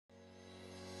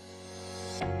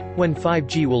When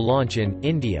 5G will launch in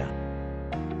India.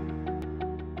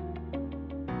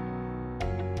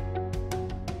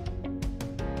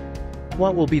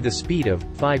 What will be the speed of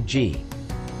 5G?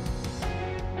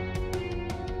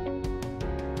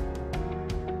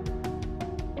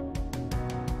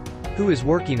 Who is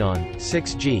working on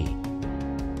 6G?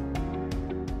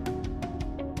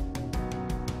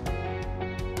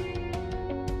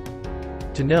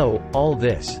 To know all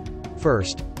this,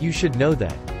 first, you should know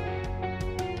that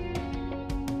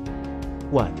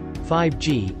what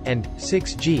 5G and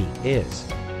 6G is.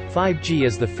 5G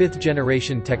is the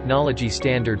fifth-generation technology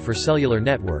standard for cellular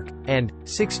network, and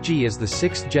 6G is the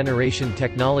sixth-generation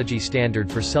technology standard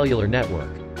for cellular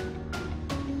network.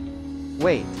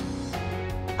 Wait.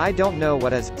 I don't know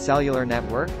what is cellular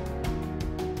network.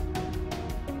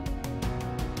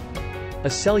 A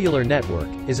cellular network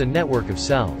is a network of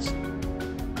cells.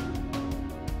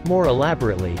 More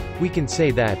elaborately, we can say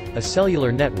that a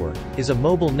cellular network is a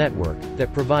mobile network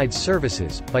that provides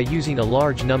services by using a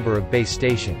large number of base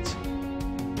stations.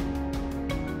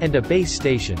 And a base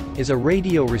station is a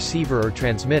radio receiver or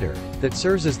transmitter that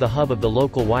serves as the hub of the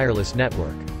local wireless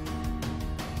network.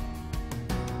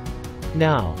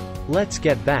 Now, let's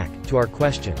get back to our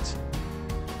questions.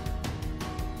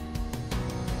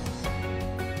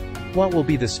 What will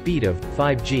be the speed of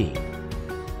 5G?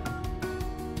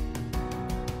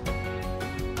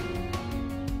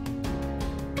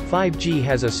 "5G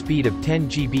has a speed of 10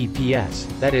 Gbps,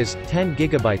 that is, 10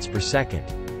 gigabytes per second.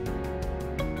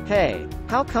 Hey,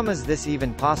 how come is this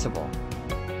even possible?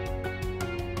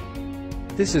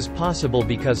 This is possible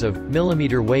because of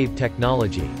millimeter wave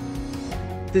technology.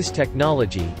 This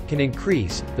technology can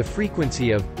increase the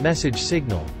frequency of message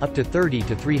signal up to 30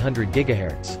 to 300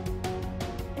 GHz.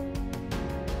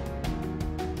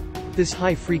 This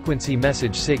high-frequency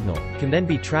message signal can then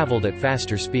be traveled at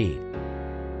faster speed.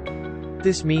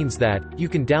 This means that you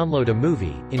can download a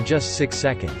movie in just 6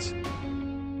 seconds.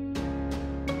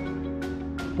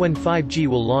 When 5G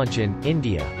will launch in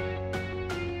India?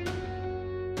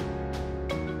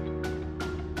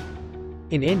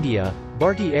 In India,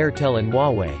 Bharti Airtel and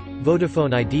Huawei,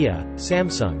 Vodafone Idea,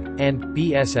 Samsung, and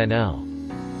BSNL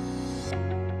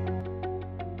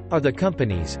are the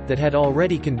companies that had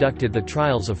already conducted the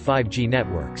trials of 5G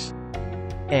networks.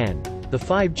 And the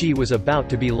 5G was about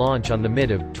to be launched on the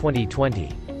mid of 2020.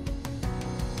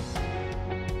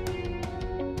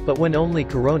 But when only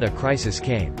Corona crisis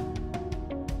came.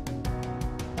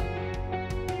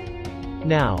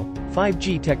 Now,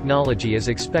 5G technology is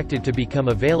expected to become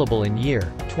available in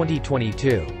year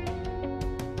 2022.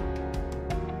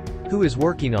 Who is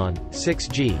working on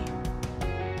 6G?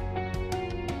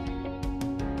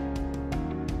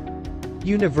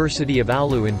 University of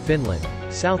Oulu in Finland,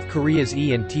 South Korea's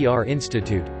E&TR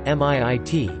Institute,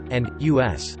 MIIT, and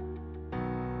US.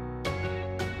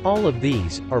 All of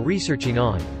these are researching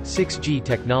on 6G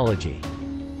technology.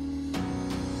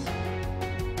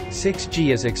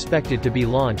 6G is expected to be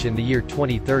launched in the year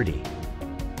 2030.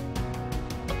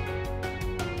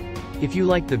 If you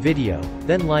like the video,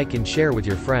 then like and share with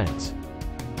your friends.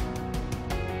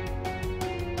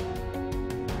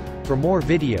 For more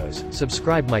videos,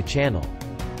 subscribe my channel.